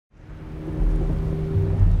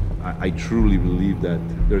I truly believe that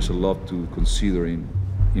there's a lot to consider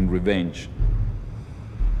in revenge.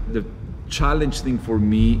 The challenge thing for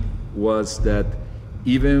me was that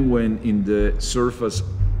even when in the surface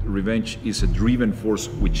revenge is a driven force,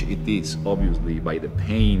 which it is obviously by the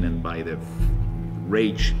pain and by the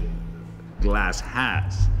rage Glass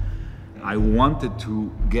has, I wanted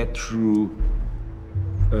to get through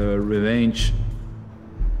revenge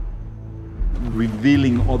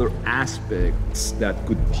revealing other aspects that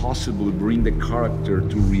could possibly bring the character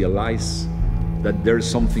to realize that there's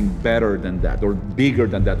something better than that or bigger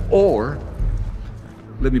than that. Or,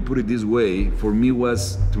 let me put it this way, for me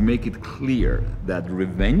was to make it clear that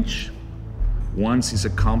revenge, once it's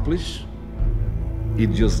accomplished,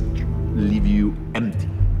 it just leaves you empty.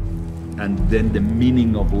 And then the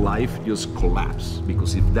meaning of life just collapses.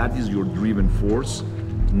 Because if that is your driven force,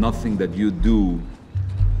 nothing that you do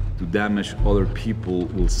to damage other people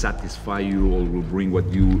will satisfy you or will bring what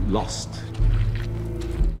you lost.